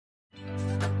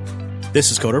This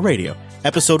is Coda Radio,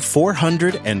 episode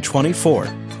 424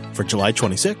 for July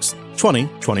 26th,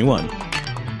 2021.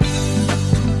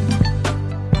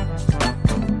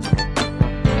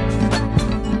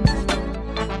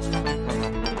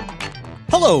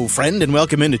 Hello, friend, and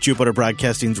welcome into Jupiter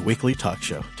Broadcasting's weekly talk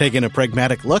show, taking a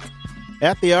pragmatic look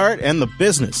at the art and the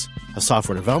business of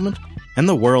software development and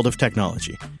the world of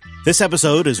technology. This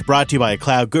episode is brought to you by a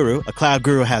Cloud Guru. A Cloud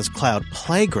Guru has cloud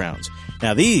playgrounds.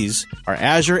 Now, these are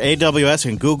Azure, AWS,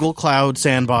 and Google Cloud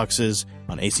sandboxes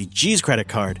on ACG's credit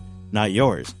card, not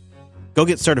yours. Go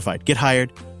get certified, get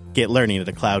hired, get learning at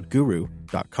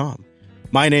thecloudguru.com.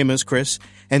 My name is Chris,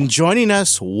 and joining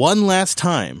us one last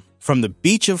time from the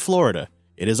beach of Florida,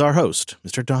 it is our host,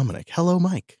 Mr. Dominic. Hello,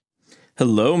 Mike.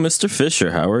 Hello, Mr.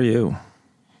 Fisher. How are you?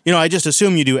 You know, I just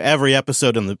assume you do every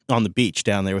episode on the beach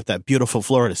down there with that beautiful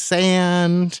Florida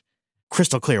sand,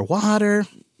 crystal clear water.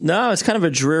 No, it's kind of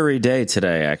a dreary day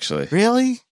today, actually.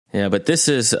 Really? Yeah, but this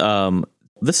is our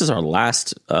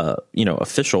last,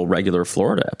 official regular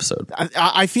Florida episode.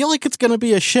 I feel like it's going to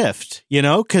be a shift,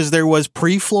 because there was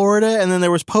pre-Florida and then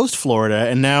there was post-Florida,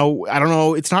 and now I don't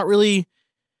know. It's not really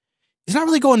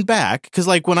going back because,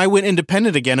 like, when I went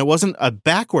independent again, it wasn't a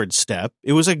backward step;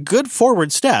 it was a good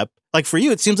forward step. Like for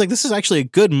you, it seems like this is actually a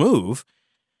good move,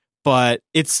 but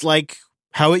it's like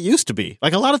how it used to be.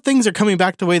 Like a lot of things are coming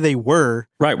back the way they were.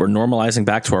 Right. We're normalizing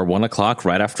back to our 1 o'clock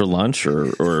right after lunch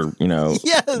or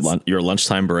yes. Your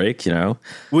lunchtime break,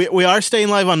 We are staying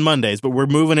live on Mondays, but we're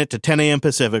moving it to 10 a.m.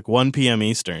 Pacific, 1 p.m.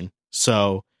 Eastern.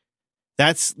 So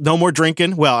that's no more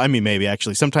drinking. Well, I mean, maybe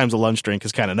actually sometimes a lunch drink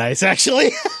is kind of nice,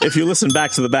 actually. If you listen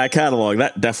back to the back catalog,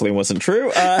 that definitely wasn't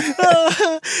true.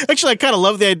 Actually, I kind of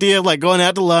love the idea of like going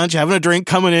out to lunch, having a drink,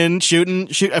 coming in, shoot.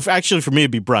 Actually, for me,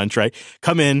 it'd be brunch, right?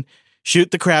 Come in,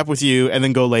 shoot the crap with you, and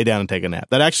then go lay down and take a nap.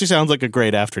 That actually sounds like a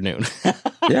great afternoon.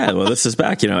 Yeah, well, this is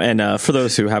back, and for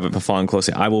those who haven't been following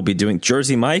closely, I will be doing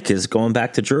Jersey Mike is going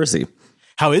back to Jersey.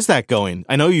 How is that going?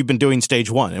 I know you've been doing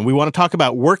stage 1, and we want to talk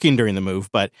about working during the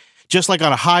move, but just like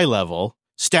on a high level,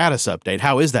 status update,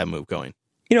 how is that move going?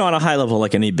 On a high level,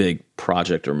 like any big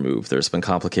project or move, there's been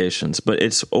complications, but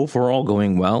it's overall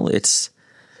going well.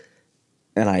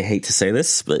 And I hate to say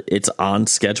this, but it's on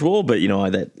schedule, but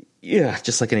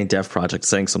just like any dev project,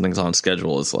 saying something's on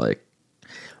schedule is like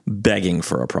begging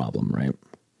for a problem, right?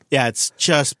 Yeah, it's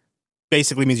just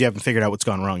basically means you haven't figured out what's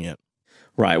gone wrong yet.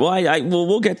 Right. Well,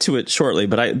 we'll get to it shortly,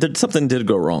 but something did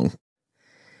go wrong.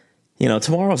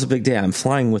 Tomorrow's a big day. I'm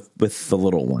flying with the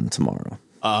little one tomorrow.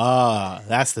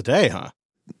 That's the day, huh?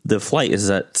 The flight is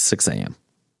at 6 a.m.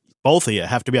 Both of you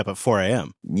have to be up at 4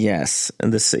 a.m. Yes.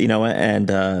 And this,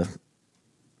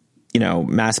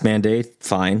 mask mandate,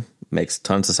 fine. Makes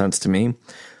tons of sense to me.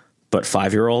 But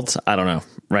 5-year-olds, I don't know.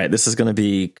 Right. This is going to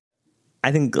be,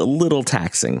 I think, a little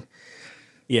taxing.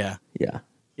 Yeah. Yeah.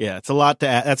 Yeah. It's a lot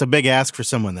that's a big ask for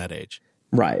someone that age.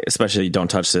 Right. Especially don't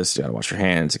touch this. You got to wash your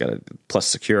hands. You got to plus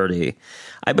security.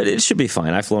 But it should be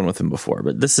fine. I've flown with him before.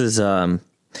 But this is, I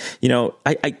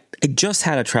just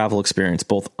had a travel experience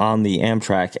both on the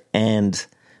Amtrak and,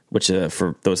 which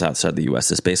for those outside the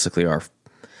U.S. is basically our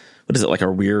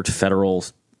weird federal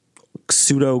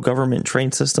pseudo government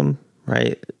train system,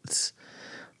 right?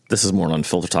 This is more an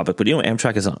unfiltered topic, but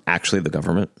Amtrak is not actually the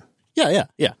government. Yeah.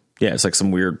 Yeah, it's like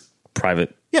some weird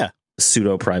private,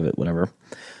 pseudo private, whatever.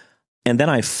 And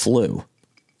then I flew.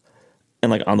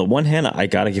 And like on the one hand, I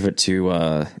got to give it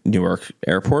to Newark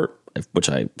Airport,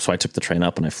 so I took the train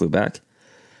up and I flew back.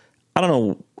 I don't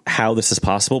know how this is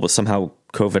possible, but somehow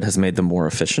COVID has made them more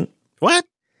efficient. What?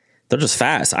 They're just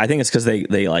fast. I think it's because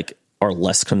they like are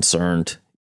less concerned.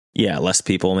 Yeah, less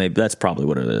people. Maybe that's probably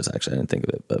what it is. Actually, I didn't think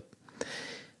of it,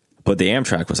 but the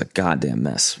Amtrak was a goddamn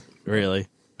mess. Really?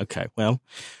 Okay. Well,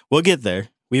 we'll get there.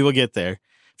 We will get there.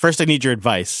 First, I need your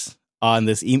advice on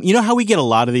this. You know how we get a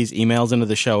lot of these emails into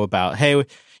the show about, hey,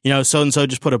 so-and-so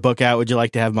just put a book out. Would you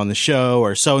like to have them on the show?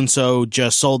 Or so-and-so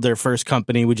just sold their first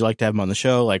company. Would you like to have them on the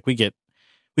show? Like we get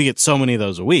so many of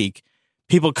those a week.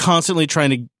 People constantly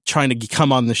trying to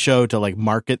come on the show to like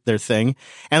market their thing.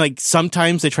 And like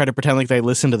sometimes they try to pretend like they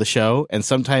listen to the show and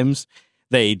sometimes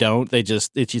they don't.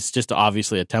 It's just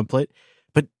obviously a template.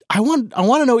 But I want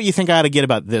to know what you think I ought to get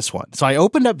about this one. So I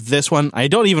opened up this one. I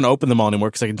don't even open them all anymore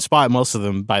because I can spot most of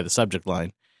them by the subject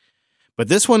line. But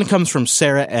this one comes from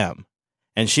Sarah M.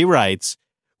 And she writes,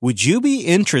 would you be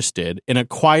interested in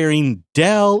acquiring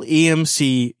Dell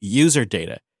EMC user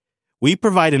data? We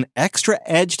provide an extra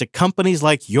edge to companies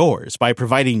like yours by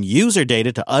providing user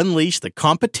data to unleash the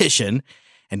competition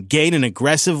and gain an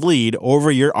aggressive lead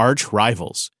over your arch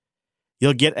rivals.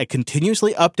 You'll get a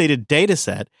continuously updated data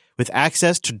set with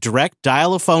access to direct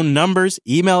dial-a-phone numbers,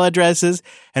 email addresses,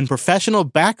 and professional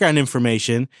background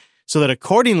information so that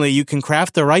accordingly you can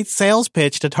craft the right sales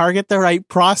pitch to target the right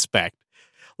prospect.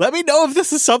 Let me know if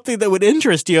this is something that would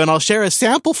interest you, and I'll share a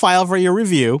sample file for your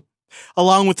review,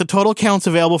 along with the total counts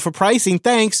available for pricing.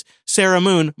 Thanks, Sarah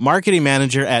Moon, Marketing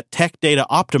Manager at Tech Data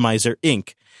Optimizer,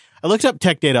 Inc. I looked up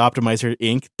Tech Data Optimizer,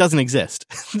 Inc. Doesn't exist.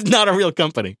 Not a real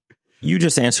company. You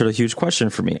just answered a huge question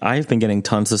for me. I've been getting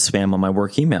tons of spam on my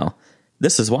work email.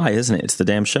 This is why, isn't it? It's the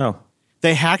damn show.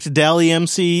 They hacked Dell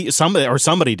EMC,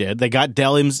 somebody did. They got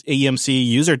Dell EMC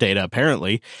user data,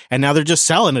 apparently, and now they're just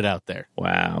selling it out there.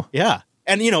 Wow. Yeah.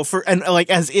 And,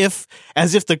 as if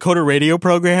the Coder Radio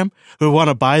program would want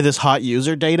to buy this hot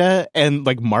user data and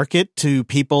market to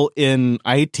people in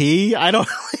IT. I don't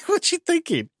what you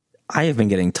thinking? I have been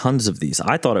getting tons of these.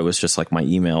 I thought it was just my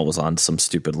email was on some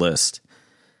stupid list.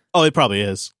 Oh, it probably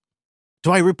is.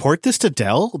 Do I report this to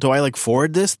Dell? Do I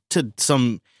forward this to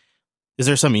some? Is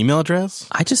there some email address?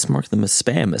 I just mark them as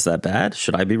spam. Is that bad?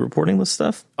 Should I be reporting this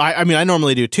stuff? I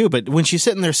normally do too, but when she's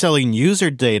sitting there selling user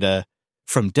data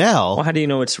from Dell, well, how do you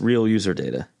know it's real user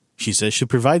data? She says she'll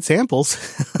provide samples.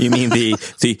 You mean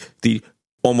the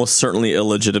almost certainly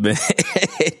illegitimate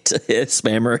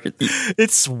spammer?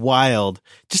 It's wild.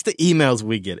 Just the emails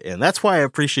we get in. That's why I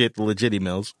appreciate the legit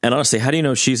emails. And honestly, how do you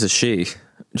know she's a she?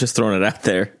 Just throwing it out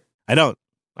there. I don't,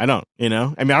 I don't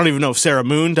even know if Sarah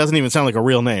Moon doesn't even sound like a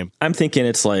real name. I'm thinking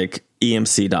it's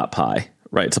emc.py,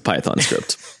 right? It's a Python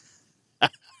script.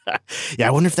 Yeah,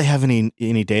 I wonder if they have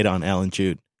any data on Alan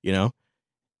Jude,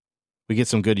 We get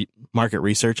some good market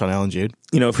research on Alan Jude.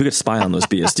 If we could spy on those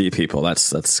BSD people,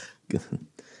 that's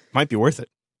might be worth it.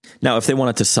 Now, if they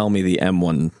wanted to sell me the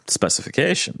M1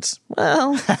 specifications,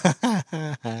 well.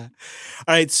 All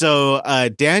right, so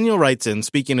Daniel writes in,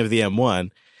 speaking of the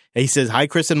M1, he says, "Hi,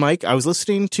 Chris and Mike. I was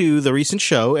listening to the recent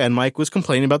show, and Mike was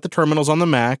complaining about the terminals on the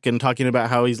Mac and talking about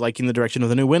how he's liking the direction of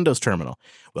the new Windows terminal.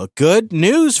 Well, good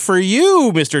news for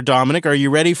you, Mr. Dominic. Are you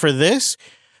ready for this?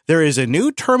 There is a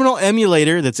new terminal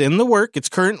emulator that's in the work. It's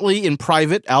currently in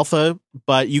private alpha,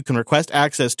 but you can request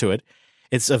access to it.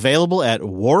 It's available at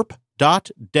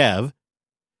warp.dev.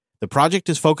 The project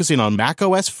is focusing on Mac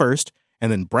OS first,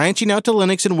 and then branching out to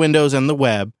Linux and Windows and the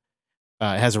web.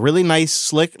 It has a really nice,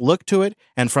 slick look to it,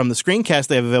 and from the screencast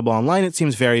they have available online, it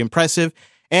seems very impressive,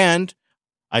 and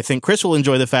I think Chris will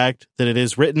enjoy the fact that it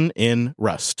is written in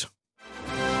Rust."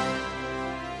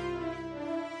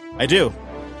 I do.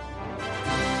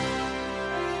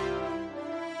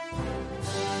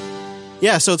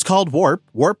 Yeah, so it's called Warp,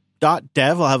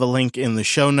 warp.dev. I'll have a link in the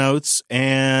show notes,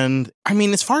 and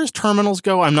as far as terminals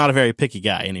go, I'm not a very picky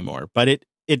guy anymore, but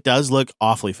it does look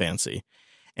awfully fancy.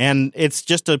 And it's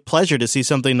just a pleasure to see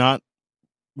something not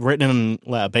written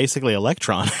in basically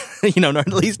Electron, or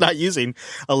at least not using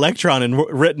Electron and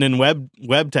written in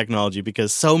web technology,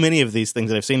 because so many of these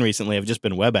things that I've seen recently have just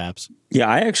been web apps. Yeah,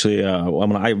 I actually,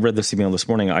 when I read this email this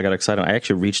morning, I got excited. I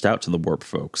actually reached out to the Warp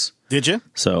folks. Did you?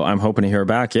 So I'm hoping to hear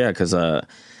back. Yeah, because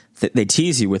they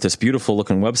tease you with this beautiful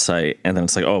looking website, and then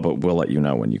it's oh, but we'll let you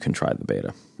know when you can try the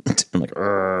beta. I'm like,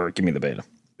 give me the beta.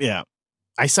 Yeah,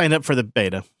 I signed up for the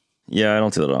beta. Yeah, I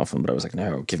don't do that often, but I was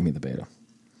no, give me the beta.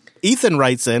 Ethan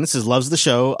writes in, says, loves the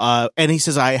show, and he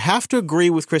says, "I have to agree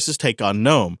with Chris's take on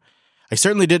GNOME. I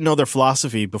certainly didn't know their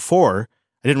philosophy before.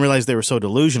 I didn't realize they were so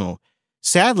delusional.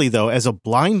 Sadly, though, as a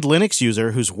blind Linux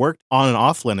user who's worked on and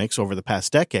off Linux over the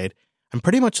past decade, I'm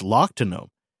pretty much locked to GNOME.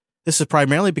 This is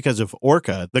primarily because of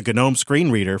Orca, the GNOME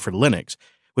screen reader for Linux,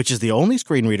 which is the only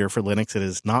screen reader for Linux that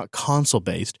is not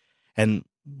console-based and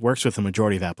works with the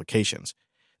majority of applications.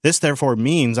 This, therefore,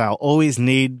 means I'll always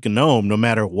need GNOME no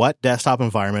matter what desktop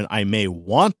environment I may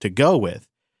want to go with.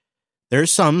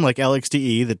 There's some, like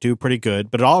LXDE, that do pretty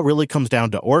good, but it all really comes down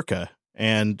to Orca.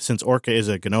 And since Orca is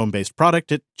a GNOME-based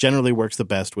product, it generally works the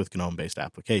best with GNOME-based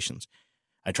applications.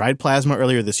 I tried Plasma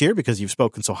earlier this year because you've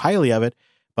spoken so highly of it,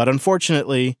 but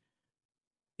unfortunately,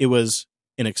 it was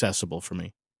inaccessible for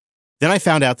me. Then I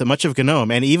found out that much of GNOME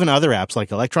and even other apps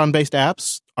like Electron-based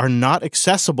apps are not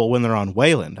accessible when they're on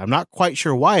Wayland. I'm not quite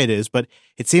sure why it is, but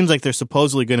it seems like they're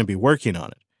supposedly going to be working on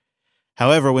it.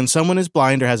 However, when someone is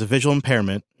blind or has a visual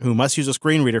impairment who must use a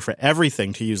screen reader for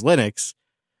everything to use Linux,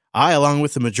 I, along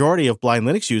with the majority of blind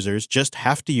Linux users, just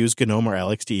have to use GNOME or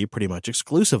LXDE pretty much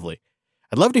exclusively.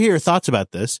 I'd love to hear your thoughts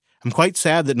about this. I'm quite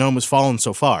sad that GNOME has fallen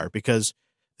so far because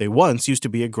they once used to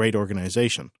be a great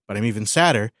organization, but I'm even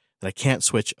sadder that I can't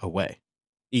switch away.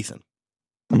 Ethan.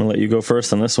 I'm going to let you go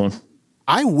first on this one.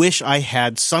 I wish I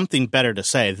had something better to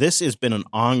say. This has been an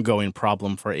ongoing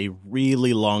problem for a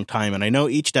really long time, and I know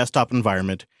each desktop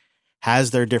environment has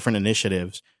their different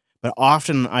initiatives, but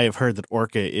often I have heard that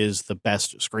Orca is the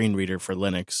best screen reader for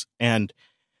Linux, and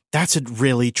that's a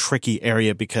really tricky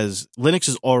area because Linux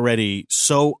is already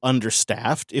so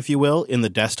understaffed, if you will, in the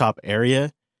desktop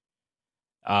area.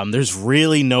 There's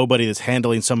really nobody that's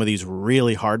handling some of these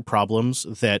really hard problems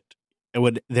that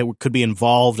could be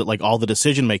involved at like all the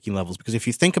decision making levels. Because if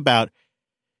you think about,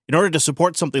 in order to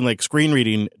support something like screen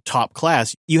reading top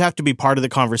class, you have to be part of the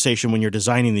conversation when you're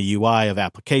designing the UI of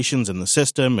applications and the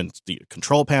system and the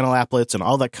control panel applets and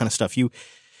all that kind of stuff. You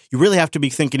really have to be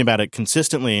thinking about it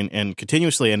consistently and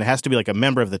continuously, and it has to be like a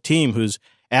member of the team who's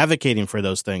advocating for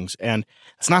those things. And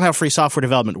it's not how free software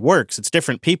development works. It's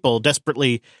different people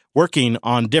desperately working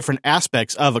on different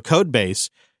aspects of a code base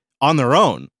on their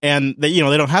own. And they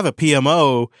don't have a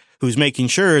PMO who's making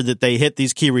sure that they hit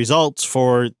these key results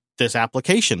for this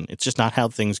application. It's just not how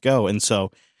things go. And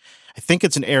so I think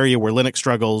it's an area where Linux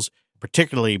struggles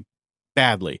particularly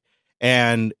badly.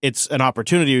 And it's an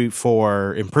opportunity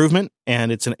for improvement,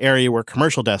 and it's an area where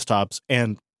commercial desktops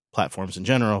and platforms in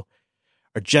general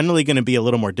are generally going to be a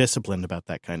little more disciplined about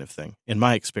that kind of thing, in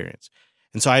my experience.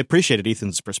 And so I appreciated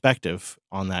Ethan's perspective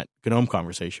on that GNOME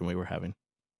conversation we were having.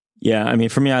 Yeah, I mean,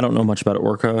 for me, I don't know much about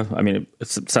Orca. I mean, it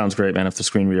sounds great, man. If the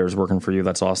screen reader is working for you,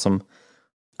 that's awesome.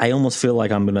 I almost feel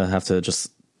like I'm going to have to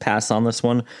just pass on this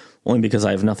one, only because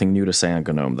I have nothing new to say on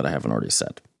GNOME that I haven't already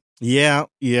said. Yeah.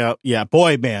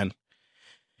 Boy, man.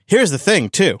 Here's the thing,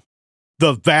 too.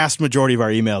 The vast majority of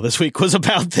our email this week was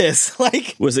about this.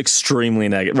 Was extremely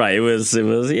negative. Right. It was,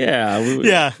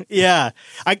 yeah. Yeah.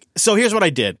 So here's what I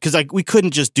did, because we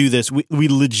couldn't just do this. We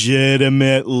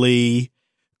legitimately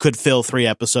could fill 3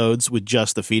 episodes with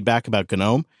just the feedback about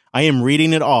GNOME. I am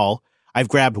reading it all. I've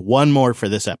grabbed one more for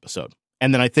this episode.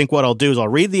 And then I think what I'll do is I'll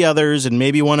read the others, and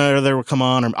maybe one or other will come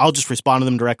on, or I'll just respond to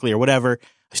them directly or whatever.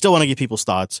 I still want to get people's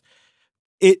thoughts.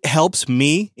 It helps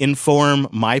me inform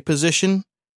my position.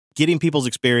 Getting people's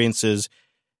experiences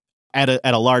at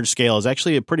a large scale is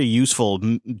actually a pretty useful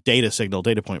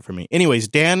data point for me. Anyways,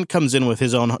 Dan comes in with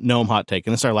his own GNOME hot take,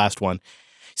 and this is our last one.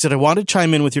 He said, I want to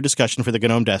chime in with your discussion for the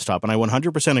GNOME desktop, and I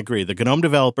 100% agree. The GNOME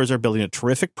developers are building a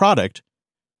terrific product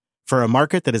for a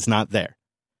market that is not there.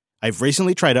 I've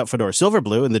recently tried out Fedora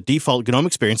Silverblue, and the default GNOME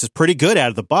experience is pretty good out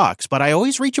of the box, but I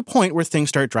always reach a point where things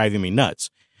start driving me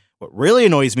nuts. What really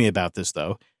annoys me about this,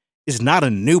 though, is not a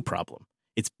new problem.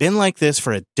 It's been like this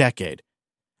for a decade.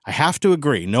 I have to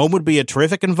agree, GNOME would be a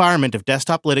terrific environment if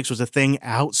desktop Linux was a thing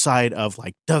outside of,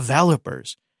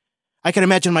 developers. I can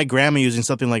imagine my grandma using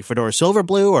something like Fedora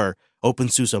Silverblue or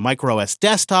OpenSUSE MicroOS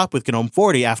Desktop with GNOME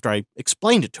 40 after I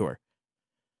explained it to her.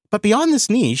 But beyond this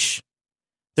niche,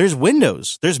 there's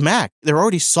Windows, there's Mac. They're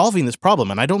already solving this problem,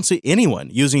 and I don't see anyone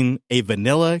using a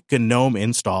vanilla GNOME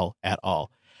install at all.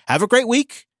 Have a great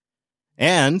week,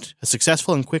 and a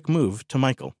successful and quick move to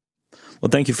Michael. Well,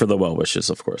 thank you for the well wishes,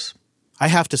 of course. I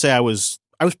have to say I was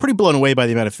pretty blown away by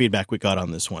the amount of feedback we got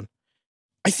on this one.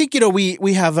 I think,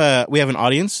 we have an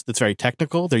audience that's very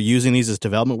technical. They're using these as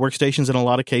development workstations in a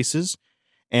lot of cases,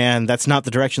 and that's not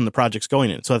the direction the project's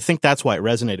going in. So I think that's why it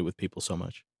resonated with people so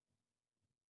much.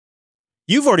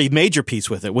 You've already made your peace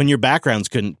with it when your backgrounds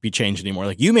couldn't be changed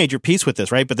anymore. You made your peace with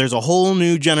this, right? But there's a whole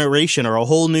new generation or a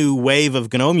whole new wave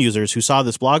of GNOME users who saw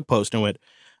this blog post and went,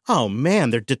 oh man,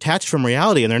 they're detached from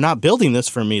reality and they're not building this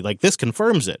for me. This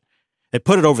confirms it. It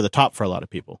put it over the top for a lot of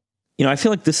people. I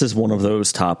feel like this is one of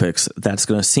those topics that's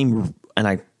going to seem,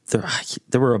 and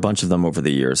there were a bunch of them over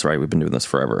the years, right? We've been doing this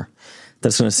forever.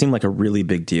 That's going to seem like a really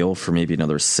big deal for maybe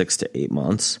another 6 to 8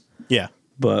 months. Yeah.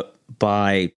 But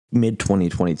by mid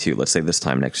 2022, let's say this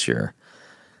time next year,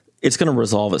 it's going to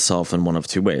resolve itself in one of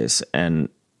 2 ways. And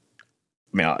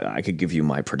I mean, I could give you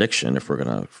my prediction if we're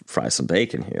going to fry some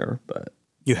bacon here, but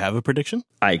you have a prediction?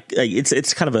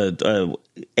 It's kind of a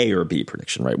or B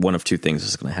prediction, right? One of 2 things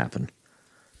is going to happen.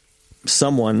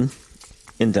 Someone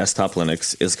in desktop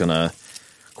Linux is going to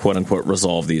quote unquote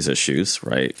resolve these issues,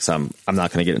 right? So I'm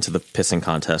not going to get into the pissing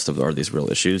contest of are these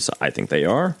real issues. I think they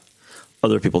are.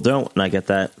 Other people don't, and I get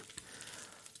that.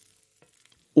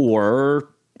 Or,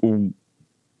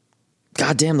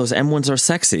 goddamn, those M1s are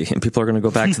sexy, and people are going to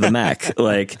go back to the Mac.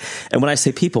 And when I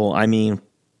say people, I mean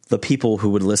the people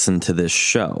who would listen to this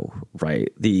show, right?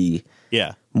 The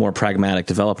more pragmatic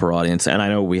developer audience. And I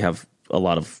know we have a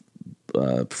lot of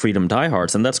freedom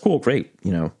diehards, and that's cool, great.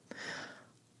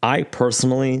 I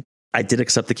personally, I did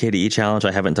accept the KDE challenge.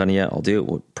 I haven't done it yet. I'll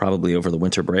do it probably over the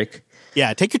winter break.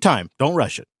 Yeah, take your time. Don't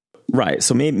rush it. Right.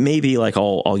 So maybe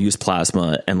I'll use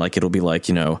Plasma, and it'll be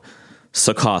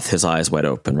Succoth, his eyes wide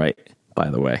open, right? By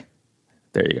the way,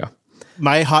 there you go.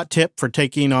 My hot tip for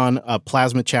taking on a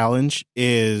Plasma challenge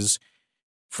is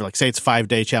for say it's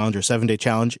 5-day challenge or 7-day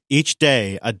challenge. Each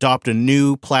day, adopt a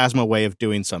new Plasma way of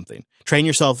doing something. Train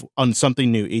yourself on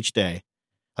something new each day.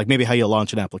 like maybe how you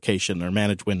launch an application or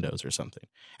manage Windows or something.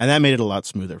 And that made it a lot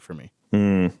smoother for me.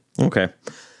 Okay.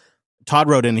 Todd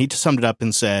wrote in, he summed it up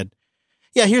and said,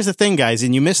 yeah, here's the thing, guys,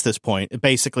 and you missed this point.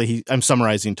 Basically, I'm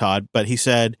summarizing Todd, but he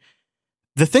said,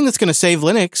 the thing that's going to save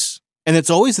Linux, and it's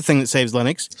always the thing that saves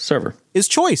Linux, server, is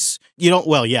choice. You don't,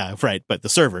 well, yeah, right, but the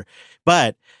server.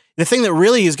 But the thing that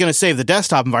really is going to save the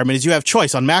desktop environment is you have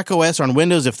choice on Mac OS or on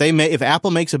Windows. If Apple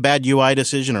makes a bad UI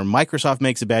decision or Microsoft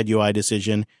makes a bad UI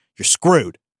decision, you're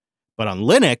screwed. But on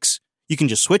Linux, you can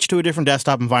just switch to a different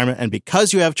desktop environment, and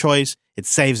because you have choice, it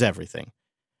saves everything.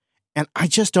 And I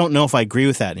just don't know if I agree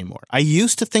with that anymore. I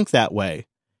used to think that way,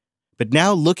 but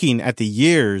now looking at the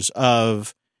years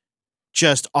of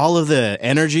just all of the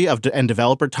energy and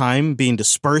developer time being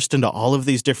dispersed into all of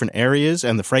these different areas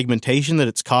and the fragmentation that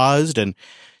it's caused, and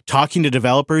talking to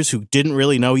developers who didn't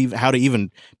really know how to even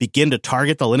begin to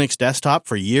target the Linux desktop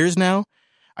for years now,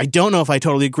 I don't know if I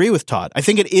totally agree with Todd. I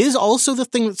think it is also the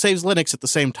thing that saves Linux at the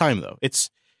same time, though. It's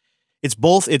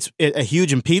both. It's a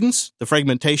huge impedance, the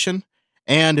fragmentation,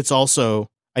 and it's also,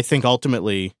 I think,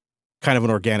 ultimately kind of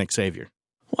an organic savior.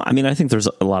 Well, I mean, I think there's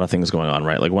a lot of things going on,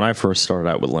 right? Like when I first started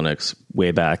out with Linux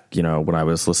way back, when I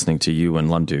was listening to you and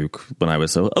Lunduke, when I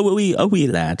was,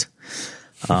 that,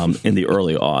 in the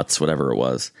early aughts, whatever it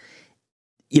was,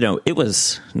 it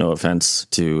was, no offense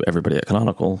to everybody at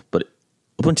Canonical, but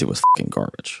Ubuntu was fucking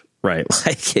garbage, right?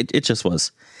 Like it just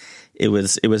was, it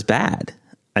was bad.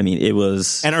 I mean, it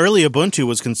was... And early Ubuntu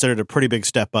was considered a pretty big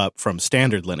step up from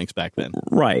standard Linux back then.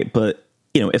 Right, but,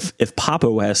 if Pop!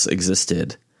 OS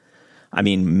existed, I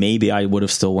mean, maybe I would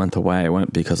have still went the way I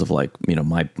went because of,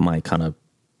 my kind of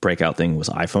breakout thing was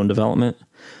iPhone development.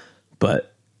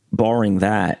 But barring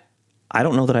that, I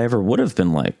don't know that I ever would have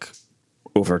been,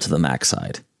 over to the Mac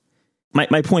side.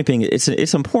 My point being,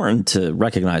 it's important to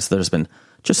recognize there's been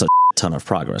just a ton of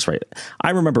progress, right?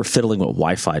 I remember fiddling with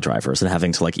Wi-Fi drivers and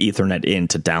having to Ethernet in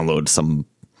to download some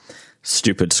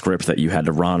stupid script that you had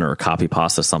to run or copy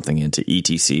pasta something into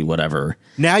etc whatever.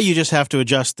 Now you just have to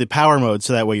adjust the power mode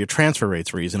so that way your transfer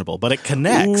rate's reasonable, but it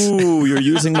connects. Ooh, you're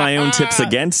using my own tips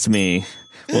against me.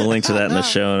 We'll link to that in the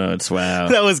show notes. Wow.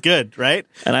 That was good, right?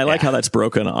 And I like how that's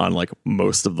broken on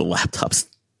most of the laptops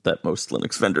that most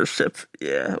Linux vendors ship.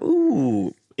 Yeah.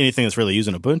 Ooh. Anything that's really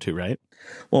using Ubuntu, right?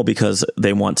 Well, because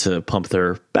they want to pump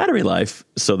their battery life,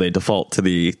 so they default to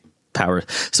the power.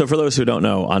 So for those who don't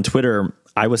know, on Twitter,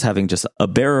 I was having just a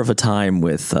bear of a time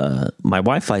with my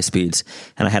Wi-Fi speeds,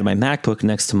 and I had my MacBook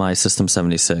next to my System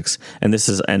 76, and next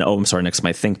to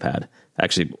my ThinkPad.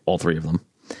 Actually, all three of them.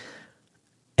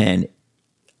 And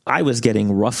I was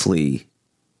getting roughly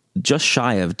just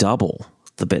shy of double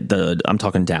I'm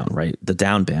talking down, right? The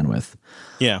down bandwidth.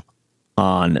 Yeah.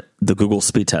 On the Google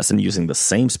speed test, and using the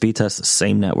same speed test, the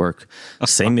same network,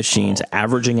 same machines,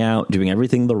 averaging out, doing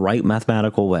everything the right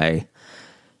mathematical way.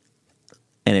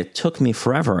 And it took me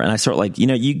forever. And I start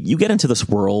you get into this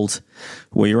world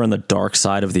where you're on the dark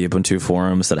side of the Ubuntu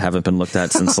forums that haven't been looked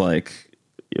at since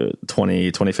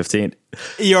 2015.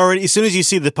 You already, as soon as you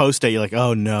see the post date, you're like,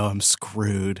 oh no, I'm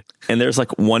screwed. And there's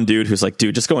one dude who's like,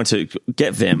 dude, just go into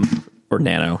get Vim or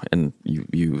Nano, and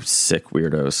you sick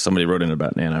weirdos. Somebody wrote in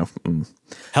about Nano.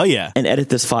 Hell yeah. And edit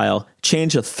this file,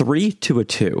 change a 3 to a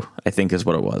 2, I think is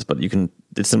what it was, but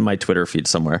it's in my Twitter feed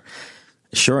somewhere.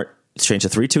 Short, change a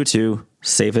 3 to a 2,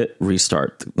 save it,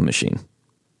 restart the machine.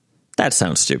 That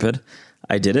sounds stupid.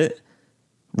 I did it,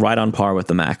 right on par with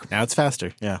the Mac. Now it's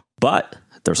faster, yeah. But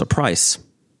there's a price.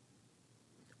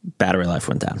 Battery life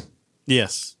went down.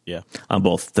 Yes, yeah. On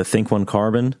both the ThinkPad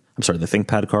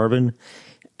Carbon,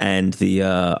 and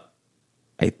the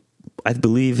I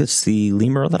believe it's the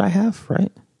Lemur that I have,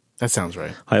 right? That sounds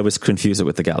right. I always confuse it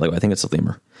with the Galago. I think it's a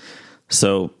Lemur.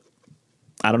 So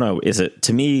I don't know. Is it,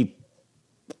 to me,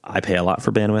 I pay a lot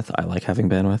for bandwidth. I like having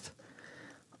bandwidth.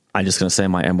 I'm just going to say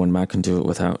my M1 Mac can do it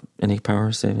without any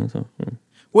power savings. So, yeah.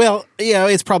 Well, yeah,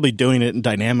 it's probably doing it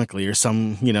dynamically or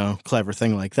some, clever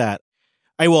thing like that.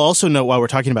 I will also note, while we're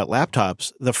talking about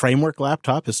laptops, the Framework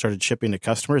laptop has started shipping to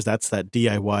customers. That's that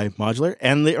DIY modular.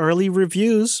 And the early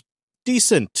reviews,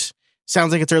 decent.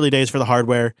 Sounds like it's early days for the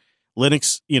hardware.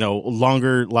 Linux,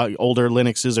 older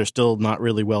Linuxes are still not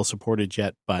really well supported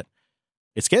yet, but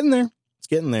it's getting there. It's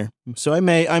getting there. So I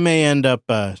may end up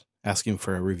asking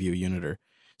for a review unit or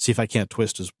see if I can't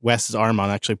twist Wes's arm on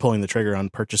actually pulling the trigger on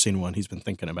purchasing one he's been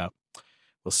thinking about.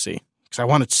 We'll see. Because I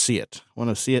want to see it. I want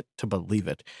to see it to believe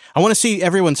it. I want to see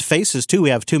everyone's faces, too. We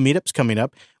have 2 meetups coming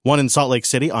up. One in Salt Lake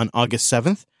City on August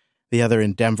 7th. The other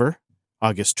in Denver,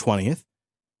 August 20th.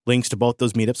 Links to both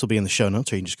those meetups will be in the show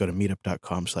notes, or you can just go to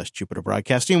meetup.com/Jupiter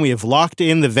Broadcasting. We have locked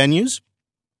in the venues.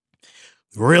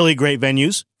 Really great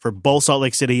venues for both Salt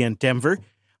Lake City and Denver.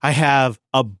 I have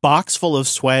a box full of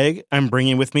swag I'm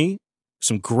bringing with me,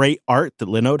 some great art that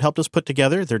Linode helped us put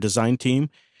together. Their design team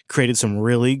created some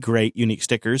really great, unique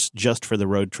stickers just for the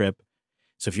road trip.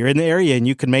 So if you're in the area and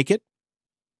you can make it,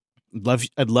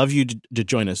 I'd love you to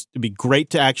join us. It'd be great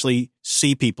to actually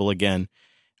see people again.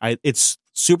 It's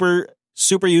super,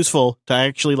 super useful to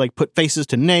actually like put faces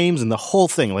to names and the whole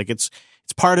thing. Like it's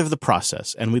part of the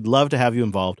process, and we'd love to have you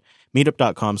involved.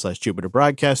 Meetup.com/Jupiter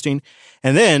Broadcasting.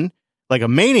 And then, like a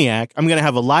maniac, I'm going to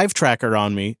have a live tracker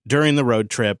on me during the road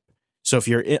trip. So if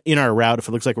you're in our route, if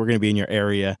it looks like we're going to be in your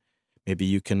area, maybe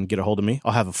you can get a hold of me.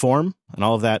 I'll have a form and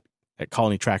all of that at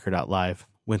colonytracker.live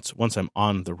once I'm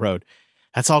on the road.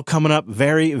 That's all coming up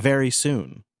very, very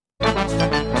soon.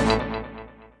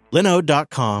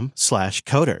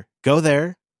 Linode.com/coder. Go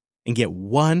there and get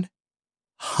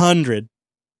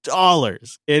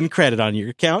 $100 in credit on your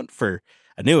account for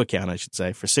a new account, I should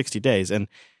say, for 60 days. And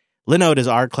Linode is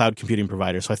our cloud computing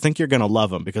provider, so I think you're going to love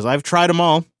them because I've tried them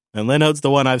all, and Linode's the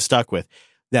one I've stuck with.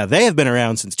 Now, they have been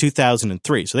around since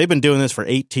 2003, so they've been doing this for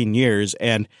 18 years,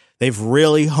 and they've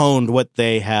really honed what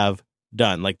they have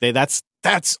done. Like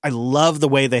I love the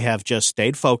way they have just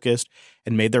stayed focused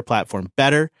and made their platform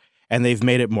better, and they've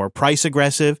made it more price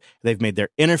aggressive. They've made their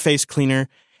interface cleaner.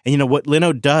 And you know what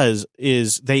Linode does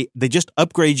is they just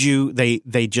upgrade you.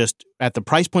 They just, at the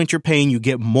price point you're paying, you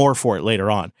get more for it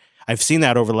later on. I've seen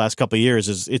that over the last couple of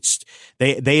years.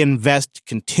 They invest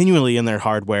continually in their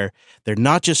hardware. They're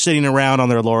not just sitting around on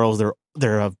their laurels.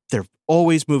 They're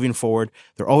always moving forward.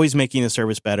 They're always making the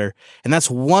service better. And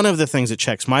that's one of the things that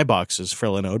checks my boxes for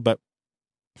Linode. But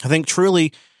I think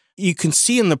truly you can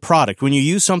see in the product when you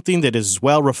use something that is as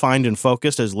well refined and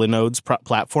focused as Linode's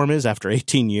platform is after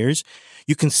 18 years,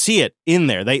 you can see it in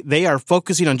there. They are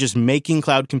focusing on just making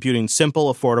cloud computing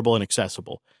simple, affordable, and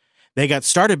accessible. They got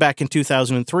started back in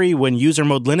 2003 when user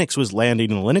mode Linux was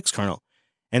landing in the Linux kernel.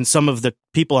 And some of the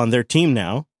people on their team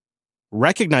now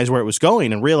recognized where it was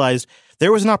going and realized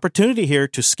there was an opportunity here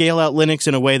to scale out Linux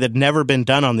in a way that had never been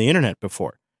done on the internet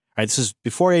before. Right? This is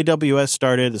before AWS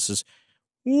started. This is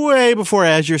way before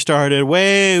Azure started,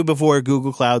 way before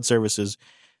Google Cloud Services.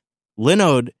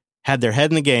 Linode had their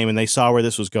head in the game and they saw where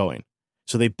this was going.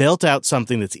 So they built out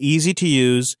something that's easy to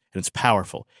use and it's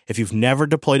powerful. If you've never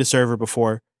deployed a server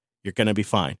before, you're going to be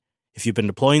fine. If you've been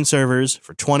deploying servers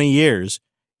for 20 years,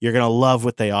 you're going to love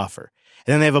what they offer.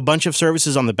 And then they have a bunch of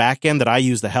services on the back end that I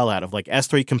use the hell out of, like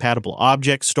S3 compatible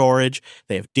object storage.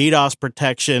 They have DDoS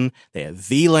protection. They have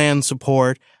VLAN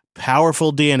support,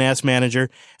 powerful DNS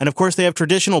manager. And of course, they have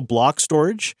traditional block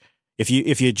storage. If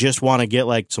you just want to get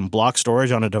like some block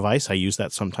storage on a device, I use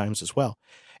that sometimes as well.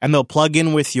 And they'll plug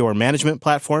in with your management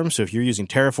platform. So if you're using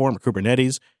Terraform or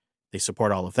Kubernetes, they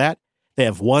support all of that. They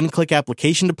have one-click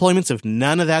application deployments if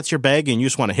none of that's your bag and you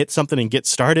just want to hit something and get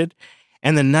started.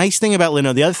 And the nice thing about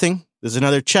Linode, the other thing, there's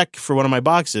another check for one of my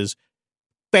boxes,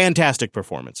 fantastic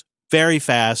performance. Very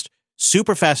fast,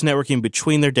 super fast networking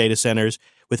between their data centers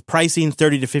with pricing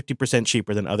 30 to 50%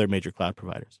 cheaper than other major cloud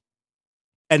providers.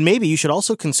 And maybe you should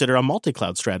also consider a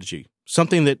multi-cloud strategy,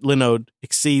 something that Linode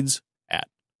exceeds at.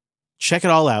 Check it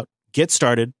all out, get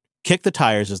started, kick the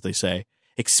tires, as they say,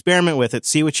 experiment with it,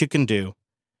 see what you can do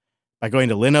by going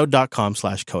to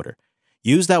linode.com/coder.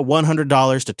 Use that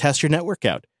 $100 to test your network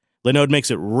out. Linode makes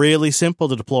it really simple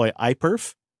to deploy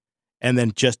iPerf and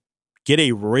then just get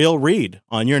a real read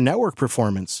on your network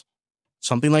performance.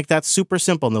 Something like that's super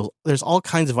simple. And there's all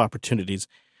kinds of opportunities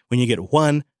when you get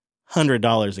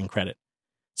 $100 in credit.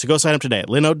 So go sign up today at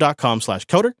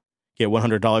linode.com/coder, get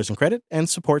 $100 in credit, and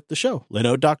support the show.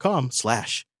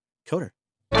 linode.com/coder.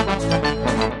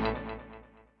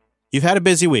 You've had a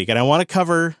busy week, and I want to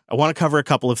cover a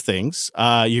couple of things.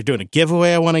 You're doing a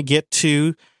giveaway I want to get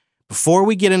to. Before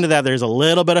we get into that, there's a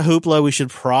little bit of hoopla we should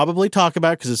probably talk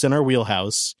about because it's in our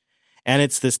wheelhouse. And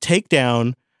it's this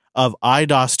takedown of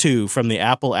IDOS 2 from the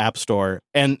Apple App Store.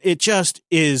 And it just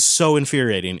is so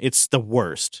infuriating. It's the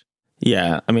worst.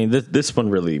 Yeah. I mean, this one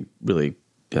really,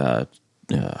 God,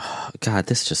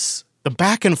 this just... The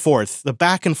back and forth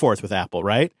with Apple,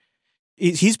 right?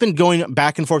 He's been going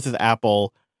back and forth with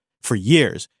Apple for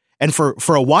years. And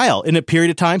for a while, in a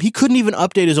period of time, he couldn't even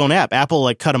update his own app.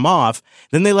 Apple cut him off.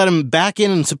 Then they let him back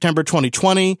in September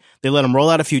 2020. They let him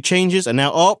roll out a few changes. And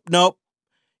now, oh, nope.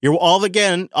 You're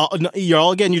violating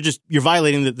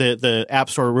the App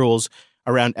Store rules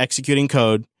around executing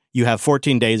code. You have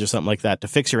 14 days or something like that to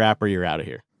fix your app or you're out of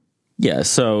here. Yeah.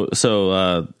 So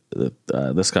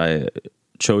this guy,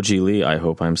 Choji Lee, I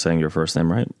hope I'm saying your first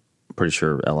name right. Pretty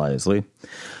sure Li is Lee.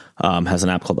 Has an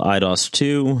app called IDOS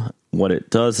 2. What it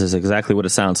does is exactly what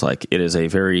it sounds like. It is a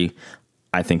very,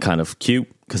 I think, kind of cute,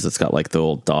 because it's got like the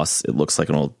old DOS. It looks like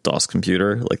an old DOS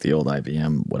computer, like the old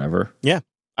IBM, whatever. Yeah.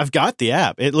 I've got the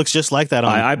app. It looks just like that.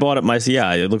 I bought it myself.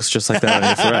 Yeah, it looks just like that.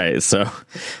 That's right.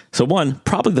 So one,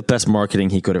 probably the best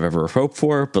marketing he could have ever hoped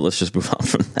for, but let's just move on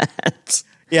from that.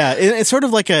 Yeah, it's sort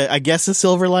of like a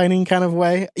silver lining kind of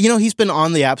way. He's been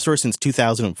on the App Store since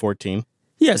 2014.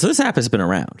 Yeah, so this app has been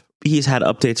around. He's had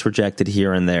updates rejected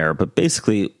here and there, but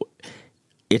basically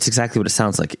it's exactly what it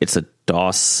sounds like. It's a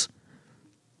DOS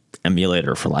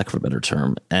emulator, for lack of a better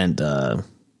term. And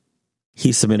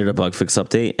he submitted a bug fix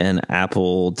update, and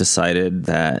Apple decided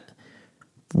that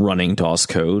running DOS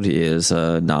code is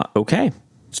not okay.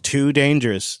 It's too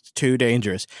dangerous. It's too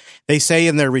dangerous. They say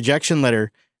in their rejection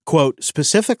letter, quote,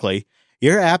 specifically,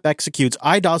 your app executes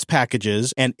IDOS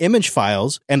packages and image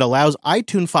files and allows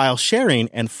iTunes file sharing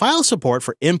and file support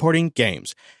for importing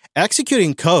games.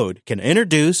 Executing code can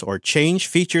introduce or change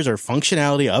features or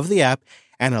functionality of the app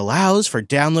and allows for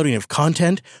downloading of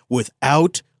content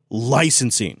without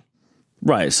licensing.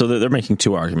 Right. So they're making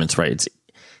two arguments, right? It's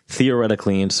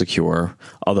theoretically insecure,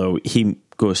 although he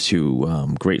goes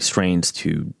to great strains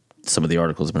to some of the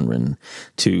articles have been written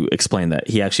to explain that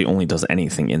he actually only does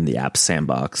anything in the app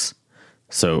sandbox.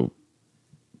 So,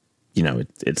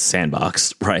 it's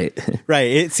sandboxed, right?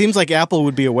 Right. It seems like Apple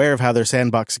would be aware of how their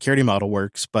sandbox security model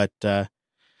works, but then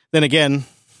again,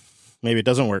 maybe it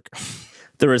doesn't work.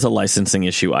 There is a licensing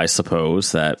issue, I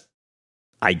suppose, that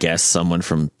I guess someone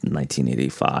from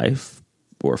 1985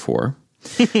 or 4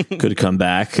 could come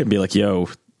back and be like, yo,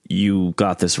 you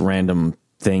got this random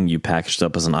thing you packaged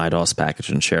up as an IDOS package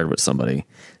and shared with somebody.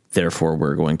 Therefore,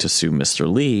 we're going to sue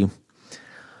Mr. Lee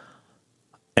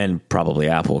and probably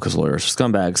Apple because lawyers are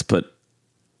scumbags. But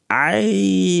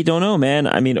I don't know, man.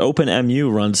 I mean,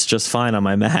 OpenMU runs just fine on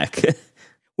my Mac.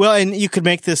 Well, and you could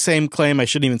make this same claim, I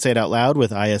shouldn't even say it out loud,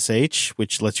 with ISH,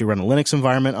 which lets you run a Linux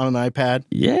environment on an iPad.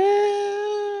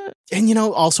 Yeah. And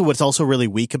also what's also really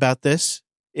weak about this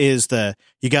is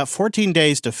you got 14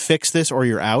 days to fix this or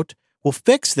you're out. Well,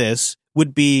 fix this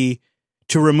would be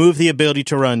to remove the ability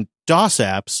to run DOS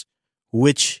apps,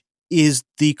 which is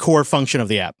the core function of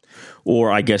the app.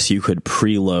 Or I guess you could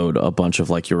preload a bunch of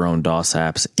like your own DOS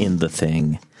apps in the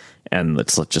thing, and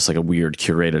it's just like a weird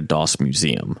curated DOS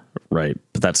museum, right?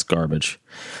 But that's garbage.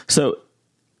 So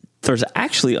there's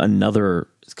actually another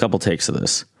couple takes of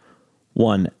this.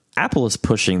 One, Apple is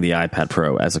pushing the iPad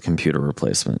Pro as a computer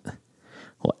replacement.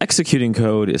 Well, executing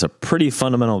code is a pretty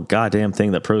fundamental goddamn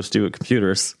thing that pros do at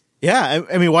computers. Yeah,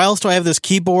 I mean, why else do I have this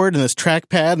keyboard and this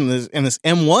trackpad and this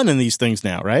M1 and these things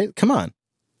now, right? Come on.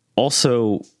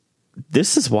 Also,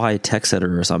 this is why text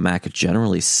editors on Mac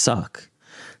generally suck.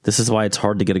 This is why it's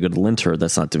hard to get a good linter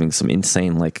that's not doing some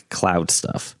insane like cloud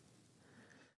stuff.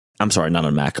 I'm sorry, not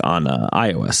on Mac, on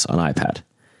iOS, on iPad.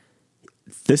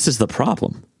 This is the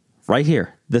problem. Right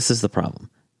here. This is the problem.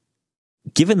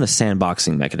 Given the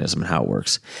sandboxing mechanism and how it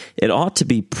works, it ought to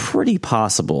be pretty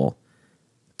possible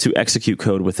to execute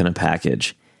code within a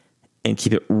package and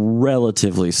keep it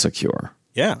relatively secure.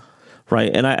 Yeah.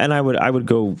 Right. And I would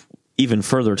go even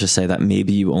further to say that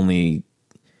maybe you only,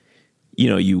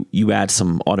 you add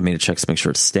some automated checks to make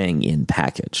sure it's staying in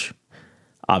package.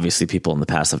 Obviously, people in the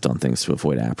past have done things to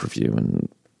avoid app review and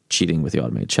cheating with the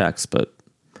automated checks, but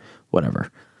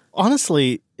whatever.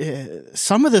 Honestly,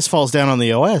 some of this falls down on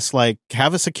the OS, like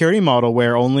have a security model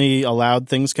where only allowed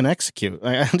things can execute.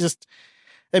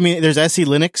 I mean, there's SE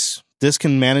Linux. This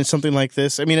can manage something like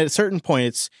this. I mean, at a certain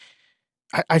point,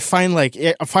 I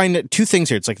find two things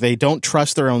here. It's like they don't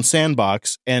trust their own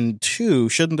sandbox, and two,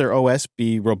 shouldn't their OS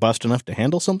be robust enough to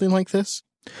handle something like this?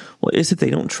 Well, is it they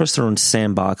don't trust their own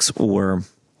sandbox, or,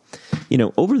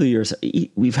 over the years,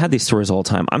 we've had these stories all the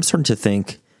time. I'm starting to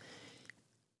think,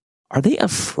 are they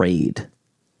afraid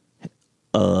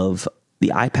of the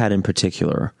iPad in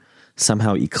particular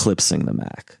somehow eclipsing the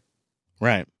Mac?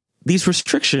 Right. These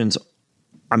restrictions,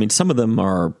 I mean, some of them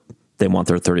are, they want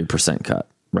their 30% cut,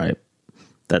 right?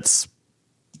 That's,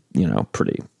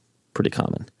 pretty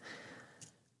common.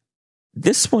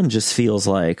 This one just feels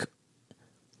like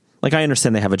I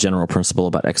understand they have a general principle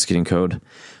about executing code,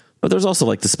 but there's also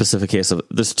like the specific case of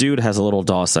this dude has a little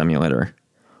DOS emulator.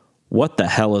 What the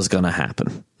hell is going to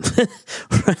happen?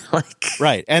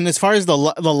 Right. And as far as the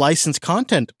licensed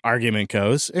content argument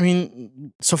goes, I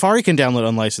mean, Safari can download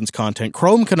unlicensed content.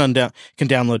 Chrome can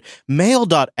download.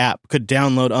 Mail.app could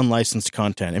download unlicensed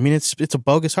content. I mean, it's a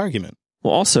bogus argument.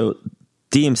 Well, also,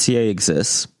 DMCA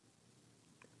exists.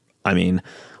 I mean,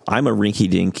 I'm a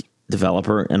rinky-dink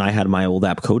developer, and I had my old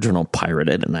app CodeJournal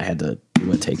pirated, and I had to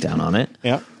do a takedown on it.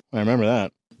 Yeah, I remember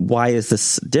that. Why is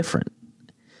this different?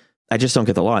 I just don't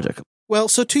get the logic. Well,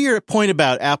 so to your point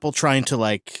about Apple trying to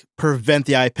like prevent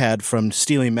the iPad from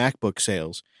stealing MacBook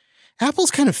sales,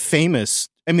 Apple's kind of famous.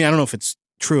 I mean, I don't know if it's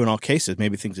true in all cases.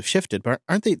 Maybe things have shifted, but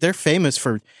aren't they? They're famous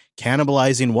for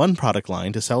cannibalizing one product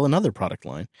line to sell another product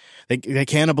line. They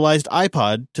cannibalized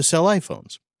iPod to sell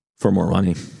iPhones. For more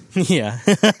money. Yeah.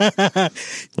 Well,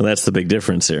 that's the big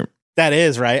difference here. That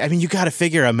is, right? I mean, you got to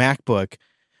figure a MacBook.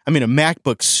 I mean, a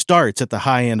MacBook starts at the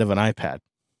high end of an iPad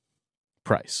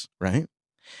price, right?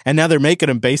 And now they're making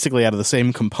them basically out of the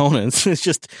same components. It's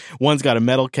just one's got a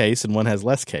metal case and one has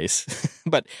less case.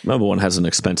 But one has an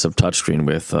expensive touchscreen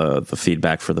with the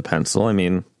feedback for the pencil. I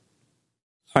mean,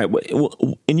 all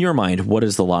right, in your mind, what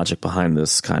is the logic behind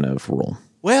this kind of rule?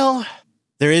 Well,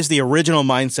 there is the original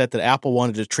mindset that Apple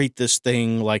wanted to treat this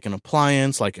thing like an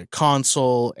appliance, like a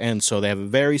console. And so they have a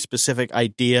very specific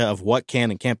idea of what can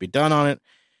and can't be done on it.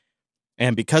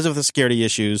 And because of the security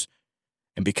issues,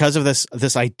 and because of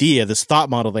this idea, this thought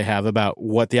model they have about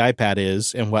what the iPad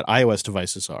is and what iOS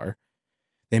devices are,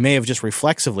 they may have just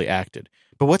reflexively acted.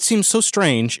 But what seems so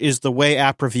strange is the way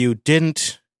App Review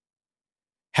didn't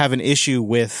have an issue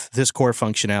with this core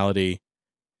functionality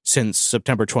since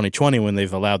September 2020 when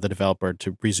they've allowed the developer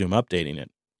to resume updating it.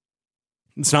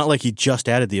 It's not like he just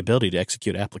added the ability to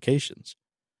execute applications.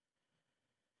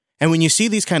 And when you see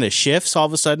these kind of shifts all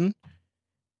of a sudden,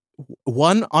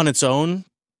 one on its own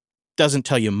doesn't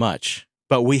tell you much,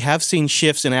 but we have seen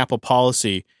shifts in Apple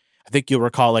policy. I think you'll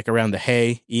recall like around the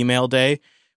Hey email day,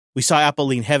 we saw Apple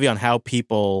lean heavy on how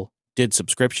people did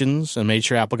subscriptions and made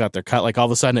sure Apple got their cut. Like all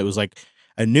of a sudden it was like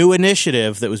a new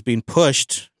initiative that was being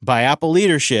pushed by Apple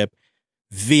leadership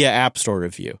via App Store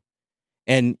review.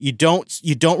 And you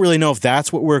don't really know if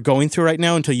that's what we're going through right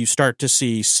now until you start to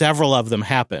see several of them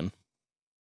happen.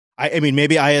 I mean,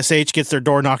 maybe ISH gets their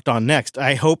door knocked on next.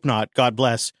 I hope not. God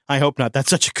bless. I hope not. That's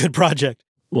such a good project.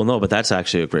 Well, no, but that's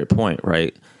actually a great point,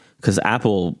 right? Because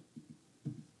Apple,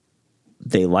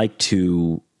 they like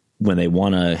to, when they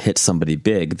want to hit somebody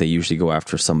big, they usually go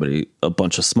after a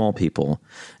bunch of small people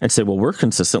and say, well, we're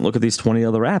consistent. Look at these 20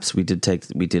 other apps. We did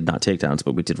not takedowns,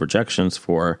 but we did rejections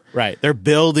for. Right. They're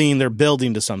building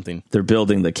to something. They're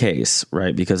building the case,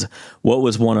 right? Because what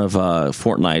was one of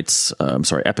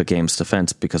Epic Games'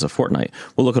 defense because of Fortnite?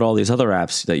 Well, look at all these other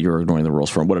apps that you're ignoring the rules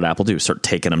for. And what did Apple do? Start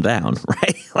taking them down,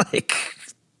 right?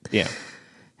 Yeah.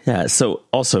 Yeah. So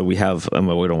also we have, we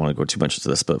don't want to go too much into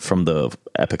this, but from the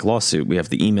Epic lawsuit, we have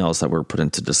the emails that were put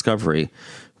into discovery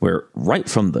where right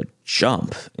from the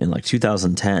jump in like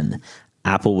 2010,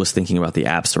 Apple was thinking about the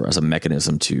App Store as a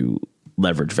mechanism to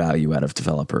leverage value out of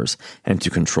developers and to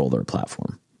control their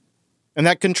platform. And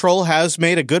that control has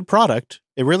made a good product.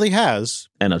 It really has.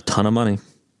 And a ton of money.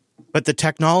 But the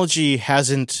technology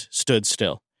hasn't stood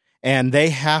still. And they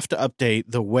have to update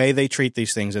the way they treat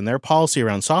these things and their policy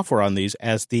around software on these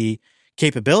as the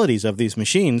capabilities of these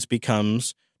machines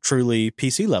becomes truly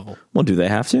PC level. Well, do they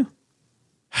have to?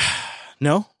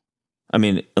 No. I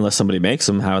mean, unless somebody makes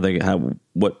them,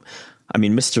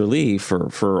 Mr. Lee,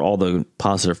 for all the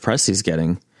positive press he's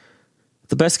getting,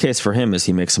 the best case for him is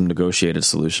he makes some negotiated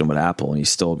solution with Apple and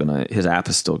his app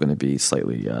is still going to be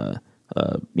slightly,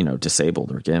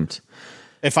 disabled or gimped.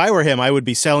 If I were him, I would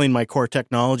be selling my core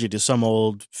technology to some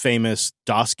old famous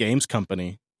DOS games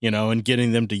company, and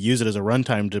getting them to use it as a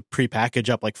runtime to pre-package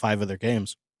up like 5 of their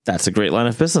games. That's a great line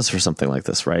of business for something like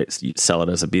this, right? You sell it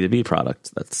as a B2B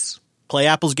product. That's play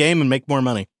Apple's game and make more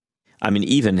money. I mean,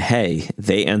 even Hey,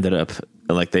 they ended up,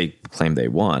 like they claimed they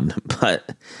won, but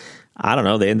I don't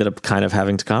know. They ended up kind of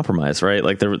having to compromise, right?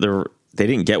 Like they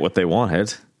didn't get what they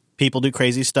wanted. People do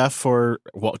crazy stuff to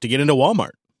get into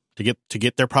Walmart. To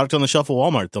get their product on the shelf of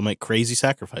Walmart, they'll make crazy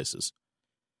sacrifices.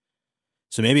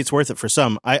 So maybe it's worth it for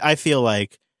some. I feel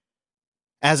like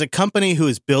as a company who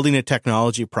is building a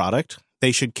technology product,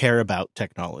 they should care about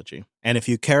technology. And if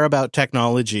you care about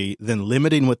technology, then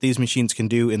limiting what these machines can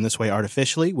do in this way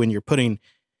artificially, when you're putting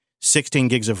 16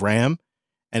 gigs of RAM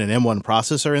and an M1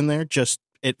 processor in there,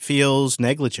 it feels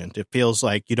negligent. It feels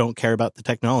like you don't care about the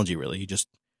technology, really. You just,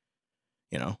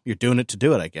 you're doing it to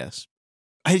do it, I guess.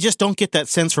 I just don't get that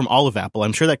sense from all of Apple.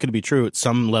 I'm sure that could be true at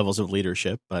some levels of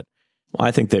leadership, but... Well, I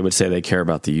think they would say they care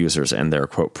about the users and they're,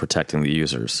 quote, protecting the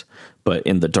users. But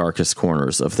in the darkest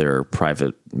corners of their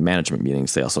private management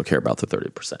meetings, they also care about the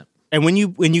 30%. And when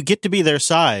you get to be their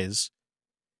size,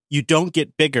 you don't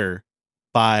get bigger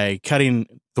by cutting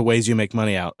the ways you make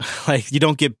money out. Like, you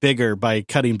don't get bigger by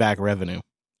cutting back revenue.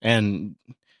 And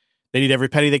they need every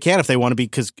penny they can if they want to be,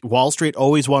 because Wall Street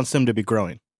always wants them to be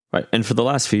growing. Right. And for the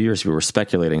last few years, we were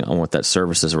speculating on what that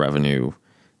services revenue,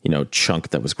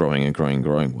 chunk that was growing and growing and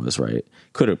growing was, right?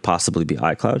 Could it possibly be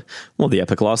iCloud? Well, the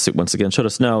Epic lawsuit once again showed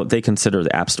us, no, they consider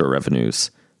the App Store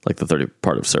revenues like the third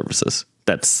part of services.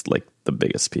 That's like the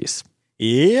biggest piece.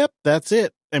 Yep, that's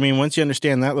it. I mean, once you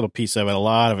understand that little piece of it, a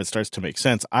lot of it starts to make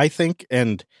sense, I think.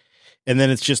 And then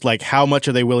it's just like, how much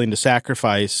are they willing to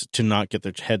sacrifice to not get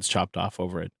their heads chopped off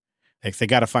over it? Like, they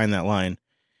got to find that line.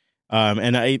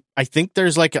 And I think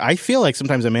there's like, I feel like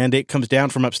sometimes a mandate comes down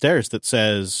from upstairs that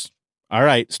says, all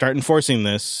right, start enforcing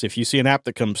this. If you see an app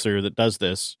that comes through that does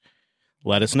this,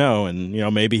 let us know. And,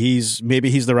 maybe he's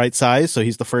the right size, so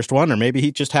he's the first one, or maybe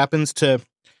he just happens to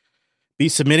be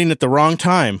submitting at the wrong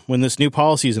time when this new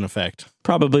policy is in effect.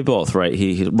 Probably both, right?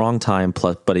 He wrong time,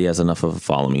 but he has enough of a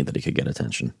following that he could get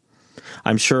attention.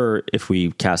 I'm sure if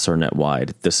we cast our net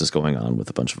wide, this is going on with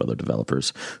a bunch of other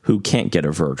developers who can't get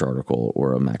a Verge article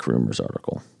or a Mac Rumors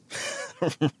article.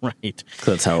 Right.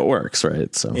 That's how it works,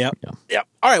 right? So, yep.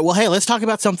 All right. Well, hey, let's talk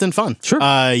about something fun.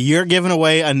 Sure. You're giving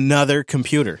away another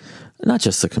computer. Not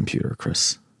just a computer,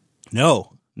 Chris.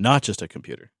 No, not just a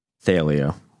computer.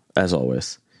 Thelio, as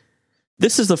always.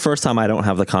 This is the first time I don't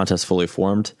have the contest fully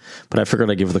formed, but I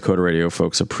figured I'd give the Coder Radio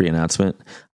folks a pre-announcement.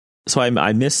 So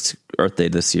I missed Earth Day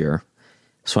this year.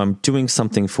 So I'm doing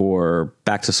something for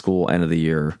back to school, end of the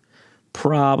year,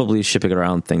 probably shipping it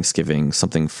around Thanksgiving,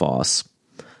 something FOSS.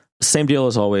 Same deal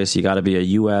as always. You got to be a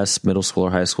U.S. middle school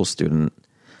or high school student.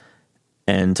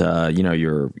 And,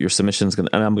 your submission's going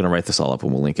to, and I'm going to write this all up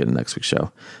and we'll link it in next week's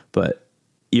show. But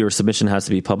your submission has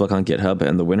to be public on GitHub,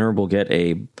 and the winner will get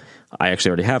I actually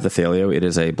already have the Thelio. It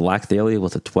is a black Thelio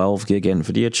with a 12 gig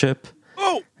NVIDIA chip.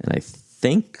 Oh! And I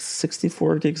think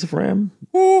 64 gigs of RAM.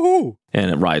 Woohoo!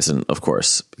 And Ryzen, of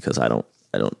course, because I don't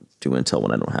do Intel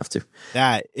when I don't have to.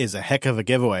 That is a heck of a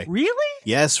giveaway. Really?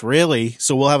 Yes, really.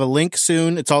 So we'll have a link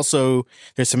soon. It's also,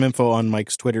 there's some info on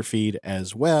Mike's Twitter feed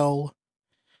as well.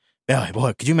 Yeah,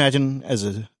 boy, could you imagine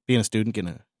being a student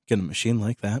getting a machine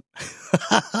like that?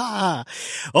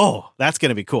 Oh, that's going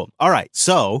to be cool. All right.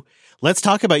 So let's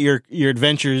talk about your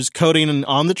adventures coding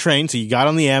on the train. So you got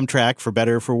on the Amtrak, for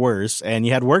better or for worse, and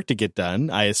you had work to get done,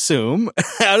 I assume.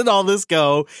 How did all this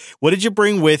go? What did you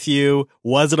bring with you?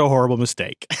 Was it a horrible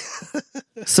mistake?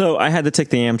 So I had to take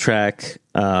the Amtrak,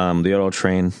 the Auto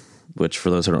Train, which for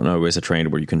those who don't know is a train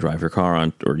where you can drive your car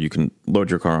on, or you can load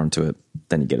your car onto it,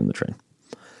 then you get in the train.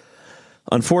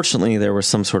 Unfortunately, there was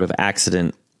some sort of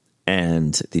accident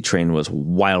and the train was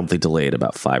wildly delayed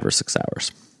about 5 or 6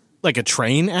 hours. Like a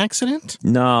train accident?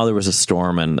 No, there was a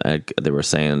storm and they were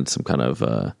saying some kind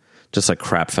of just like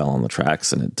crap fell on the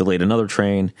tracks and it delayed another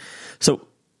train. So,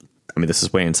 I mean, this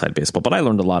is way inside baseball, but I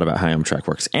learned a lot about how Amtrak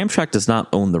works. Amtrak does not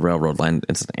own the railroad line.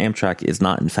 Amtrak is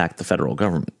not, in fact, the federal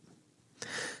government.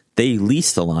 They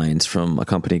lease the lines from a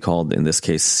company called, in this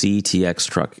case,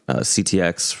 CTX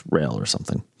Rail or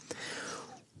something.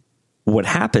 What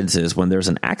happens is when there's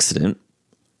an accident,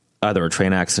 either a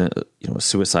train accident, a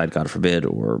suicide, God forbid,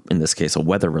 or in this case, a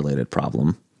weather-related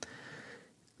problem,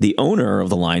 the owner of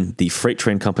the line, the freight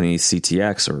train company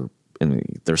CTX,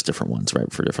 there's different ones,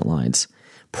 right, for different lines,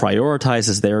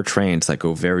 prioritizes their trains that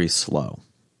go very slow.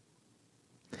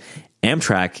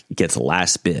 Amtrak gets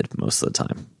last bid most of the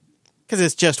time. Because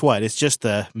it's just what? It's just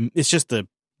the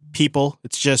people.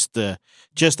 It's just the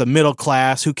middle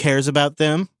class. Who cares about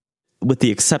them? With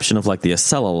the exception of like the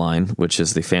Acela line, which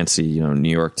is the fancy, New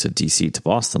York to DC to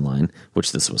Boston line,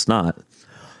 which this was not.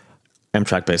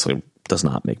 Amtrak basically does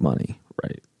not make money,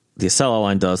 right? The Acela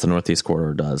line does, the Northeast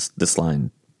Corridor does. This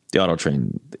line, the Auto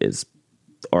Train, is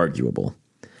arguable.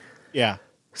 Yeah.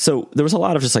 So there was a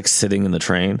lot of just like sitting in the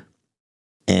train,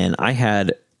 and I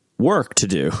had work to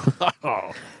do.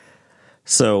 Oh.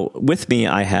 So with me,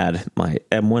 I had my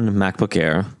M1 MacBook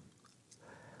Air,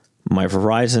 my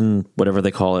Verizon, whatever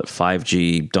they call it,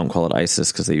 5G, don't call it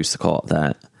ISIS because they used to call it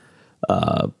that,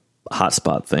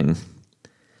 hotspot thing,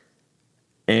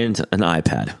 and an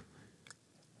iPad.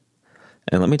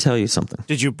 And let me tell you something.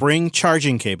 Did you bring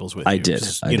charging cables with you? I did.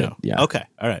 Yeah. Okay.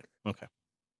 All right. Okay.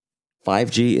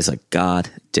 5G is a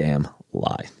goddamn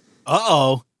lie.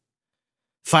 Uh-oh.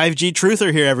 5G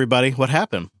truther here, everybody. What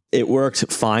happened? It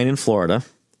worked fine in Florida.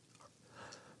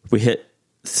 We hit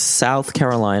South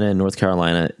Carolina and North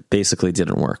Carolina. It basically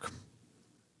didn't work.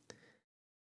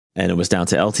 And it was down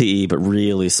to LTE, but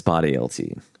really spotty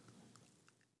LTE.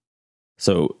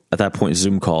 So at that point,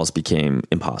 Zoom calls became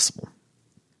impossible.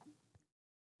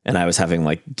 And I was having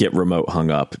like get remote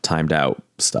hung up, timed out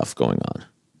stuff going on.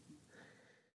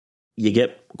 You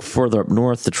get further up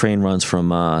north, the train runs from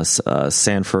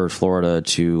Sanford, Florida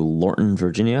to Lorton,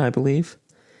 Virginia, I believe.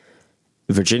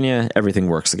 Virginia, everything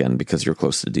works again because you're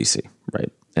close to DC, right?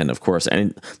 And of course,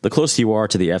 and the closer you are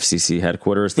to the FCC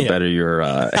headquarters, the better your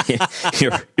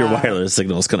wireless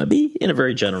signal is going to be in a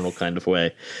very general kind of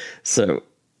way. So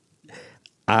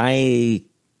I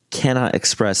cannot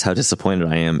express how disappointed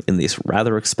I am in this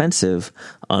rather expensive,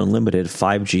 unlimited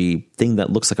 5G thing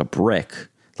that looks like a brick,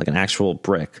 like an actual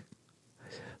brick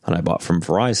that I bought from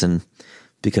Verizon,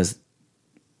 because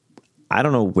I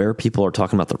don't know where people are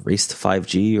talking about the race to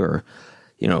 5G or,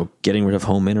 getting rid of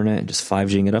home internet and just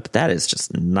 5Ging it up. That is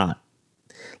just not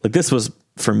like, this was,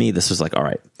 for me, this was like, all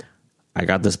right, I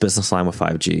got this business line with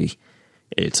 5G.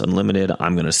 It's unlimited.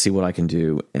 I'm going to see what I can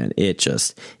do. And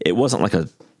it wasn't like a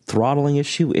throttling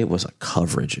issue. It was a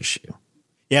coverage issue.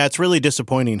 Yeah, it's really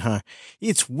disappointing, huh?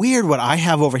 It's weird. What I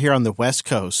have over here on the West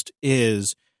Coast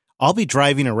is I'll be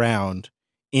driving around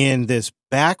in this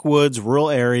backwoods rural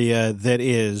area that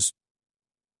is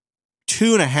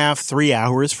 2.5, 3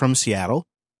 hours from Seattle,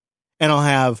 and I'll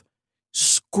have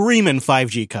screaming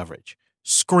 5G coverage,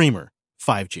 screamer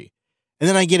 5G. And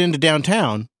then I get into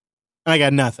downtown and I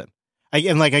got nothing. I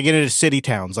get into city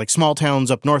towns, like small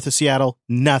towns up north of Seattle,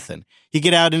 nothing. You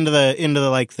get out into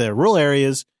the rural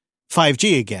areas,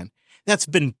 5G again. That's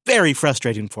been very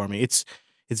frustrating for me. It's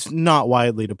not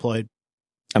widely deployed.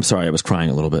 I'm sorry, I was crying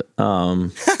a little bit. Yeah,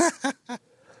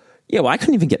 well, I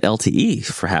couldn't even get LTE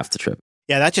for half the trip.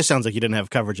 Yeah, that just sounds like you didn't have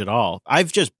coverage at all.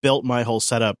 I've just built my whole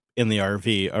setup in the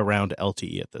RV around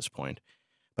LTE at this point.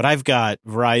 But I've got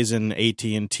Verizon,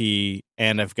 AT&T,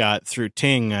 and I've got through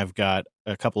Ting, I've got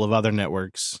a couple of other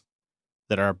networks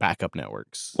that are backup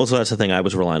networks. Well, so that's the thing. I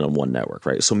was relying on one network,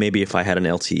 right? So maybe if I had an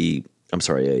LTE,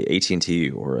 a AT&T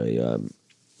or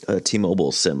a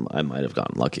T-Mobile SIM, I might have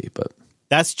gotten lucky. But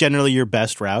that's generally your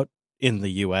best route in the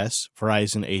U.S.,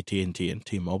 Verizon, AT&T, and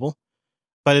T-Mobile.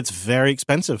 But it's very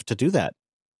expensive to do that.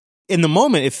 In the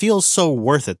moment, it feels so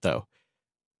worth it, though.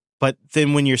 But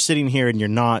then when you're sitting here and you're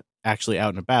not actually out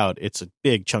and about, it's a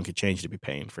big chunk of change to be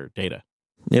paying for data.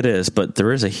 It is, but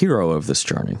there is a hero of this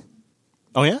journey.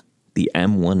 Oh, yeah? The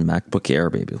M1 MacBook Air,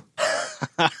 baby.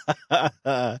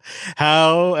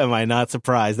 How am I not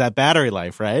surprised? That battery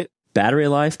life, right? Battery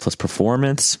life plus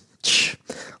performance. As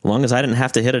long as I didn't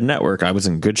have to hit a network, I was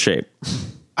in good shape.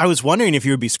 I was wondering if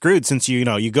you would be screwed since you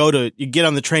get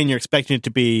on the train, you're expecting it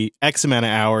to be X amount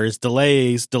of hours,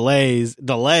 delays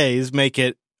make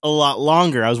it a lot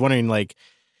longer. I was wondering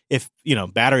if,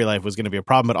 battery life was going to be a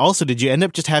problem, but also did you end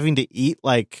up just having to eat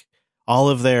all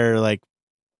of their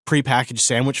prepackaged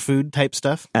sandwich food type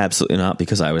stuff? Absolutely not,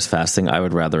 because I was fasting. I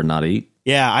would rather not eat.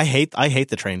 Yeah, I hate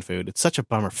the train food. It's such a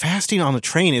bummer. Fasting on the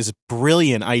train is a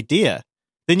brilliant idea.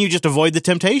 Then you just avoid the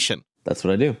temptation. That's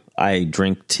what I do. I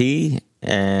drink tea,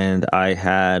 and I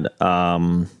had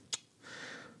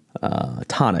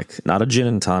tonic, not a gin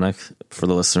and tonic for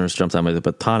the listeners, jumped on with it,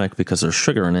 but tonic because there's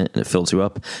sugar in it and it fills you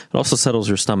up. It also settles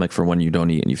your stomach for when you don't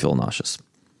eat and you feel nauseous.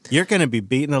 You're going to be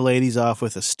beating the ladies off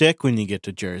with a stick when you get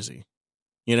to Jersey.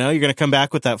 You're going to come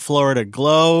back with that Florida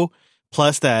glow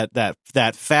plus that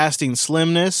fasting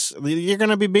slimness. You're going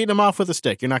to be beating them off with a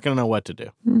stick. You're not going to know what to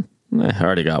do. I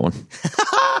already got one.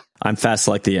 I'm fast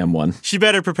like the M1. She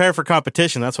better prepare for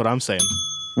competition. That's what I'm saying.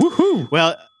 Woohoo!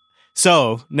 Well,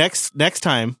 so next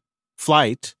time,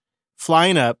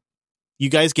 flying up, you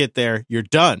guys get there, you're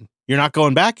done. You're not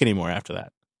going back anymore after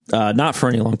that. Not for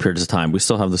any long periods of time. We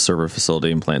still have the server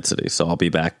facility in Plant City, so I'll be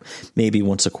back maybe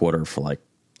once a quarter for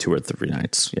 2 or 3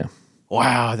 nights. Yeah.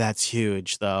 Wow, that's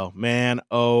huge, though. Man,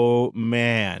 oh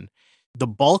man. The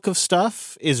bulk of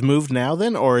stuff is moved now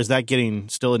then, or is that getting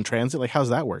still in transit? How's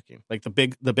that working? The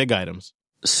big items.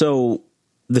 So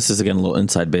this is, again, a little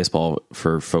inside baseball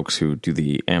for folks who do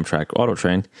the Amtrak Auto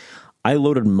Train. I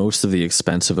loaded most of the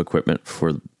expensive equipment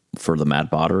for the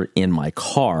Mad Botter in my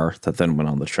car that then went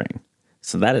on the train.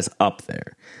 So that is up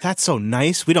there. That's so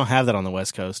nice. We don't have that on the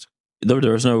West Coast.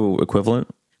 There's no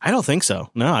equivalent? I don't think so.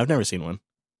 No, I've never seen one.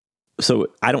 So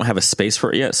I don't have a space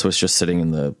for it yet, so it's just sitting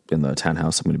in the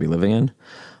townhouse I'm going to be living in.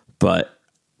 But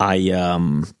I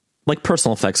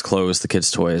personal effects clothes, the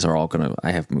kids' toys are all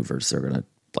I have movers. They're going to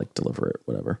deliver it,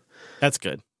 whatever. That's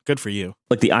good. Good for you.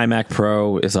 The iMac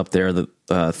Pro is up there. The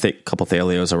couple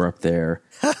Thalios are up there.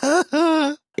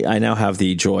 I now have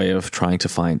the joy of trying to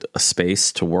find a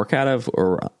space to work out of,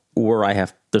 or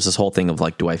there's this whole thing of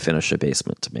do I finish a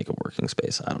basement to make a working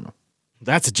space? I don't know.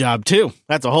 That's a job too.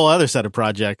 That's a whole other set of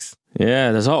projects.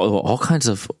 Yeah, there's all kinds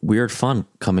of weird fun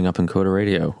coming up in Coda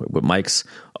Radio with Mike's.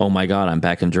 Oh my God, I'm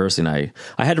back in Jersey, and I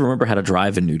had to remember how to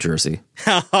drive in New Jersey.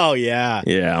 Oh yeah,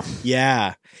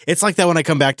 yeah. It's like that when I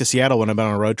come back to Seattle when I'm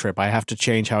on a road trip. I have to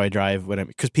change how I drive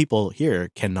because people here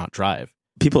cannot drive.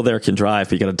 People there can drive,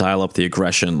 but you got to dial up the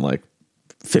aggression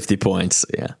 50 points.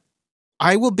 Yeah.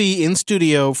 I will be in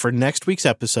studio for next week's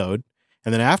episode,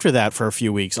 and then after that, for a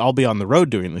few weeks, I'll be on the road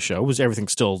doing the show.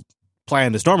 Everything's still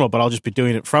planned as normal, but I'll just be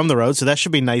doing it from the road, so that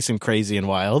should be nice and crazy and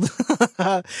wild.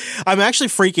 I'm actually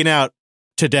freaking out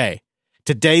today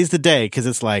today's the day, because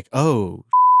it's like, oh,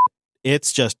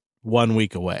 it's just 1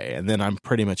 week away, and then I'm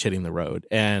pretty much hitting the road.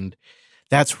 And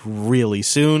that's really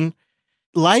soon.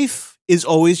 Life is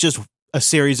always just a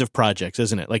series of projects,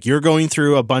 isn't it? Like, you're going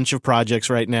through a bunch of projects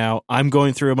right now. I'm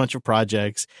going through a bunch of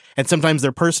projects, and sometimes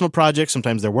they're personal projects,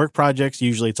 sometimes they're work projects.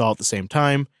 Usually it's all at the same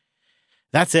time.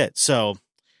 That's it. So,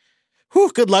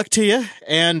 good luck to you.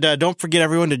 And don't forget,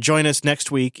 everyone, to join us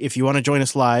next week. If you want to join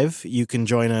us live, you can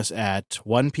join us at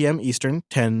 1 p.m. Eastern,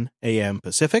 10 a.m.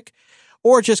 Pacific,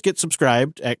 or just get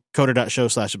subscribed at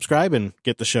coder.show/subscribe and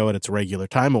get the show at its regular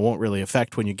time. It won't really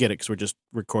affect when you get it because we're just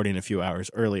recording a few hours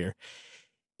earlier.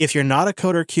 If you're not a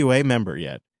Coder QA member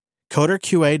yet,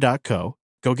 coderqa.co,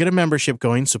 go get a membership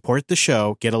going, support the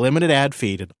show, get a limited ad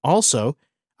feed, and also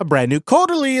a brand new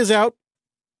Coderly is out,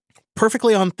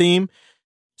 perfectly on theme.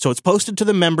 So it's posted to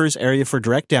the members area for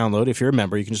direct download. If you're a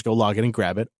member, you can just go log in and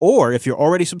grab it. Or if you're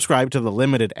already subscribed to the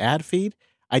limited ad feed,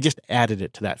 I just added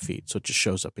it to that feed, so it just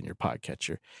shows up in your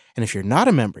podcatcher. And if you're not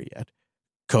a member yet,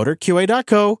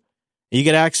 coderqa.co, you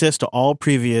get access to all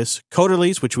previous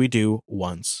Coderlies, which we do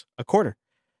once a quarter.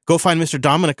 Go find Mr.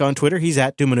 Dominic on Twitter. He's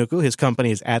at Dumanuku. His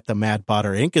company is at the Mad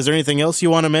Botter Inc. Is there anything else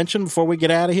you want to mention before we get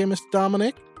out of here, Mr.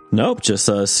 Dominic? Nope. Just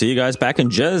see you guys back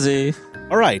in Jersey.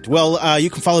 All right. Well,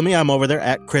 you can follow me. I'm over there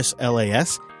at Chris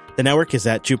LAS. The network is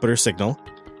at Jupiter Signal.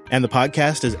 And the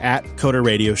podcast is at Coder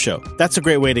Radio Show. That's a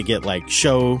great way to get like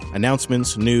show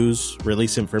announcements, news,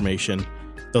 release information.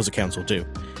 Those accounts will do.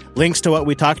 Links to what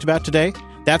we talked about today,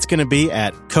 that's going to be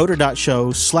at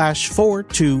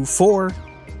coder.show/424.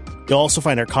 You'll also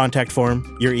find our contact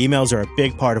form. Your emails are a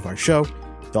big part of our show.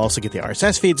 You'll also get the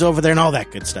RSS feeds over there and all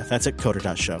that good stuff. That's at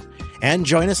coder.show. And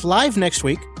join us live next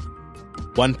week,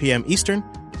 1 p.m. Eastern,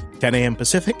 10 a.m.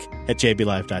 Pacific at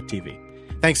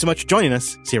jblive.tv. Thanks so much for joining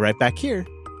us. See you right back here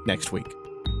next week.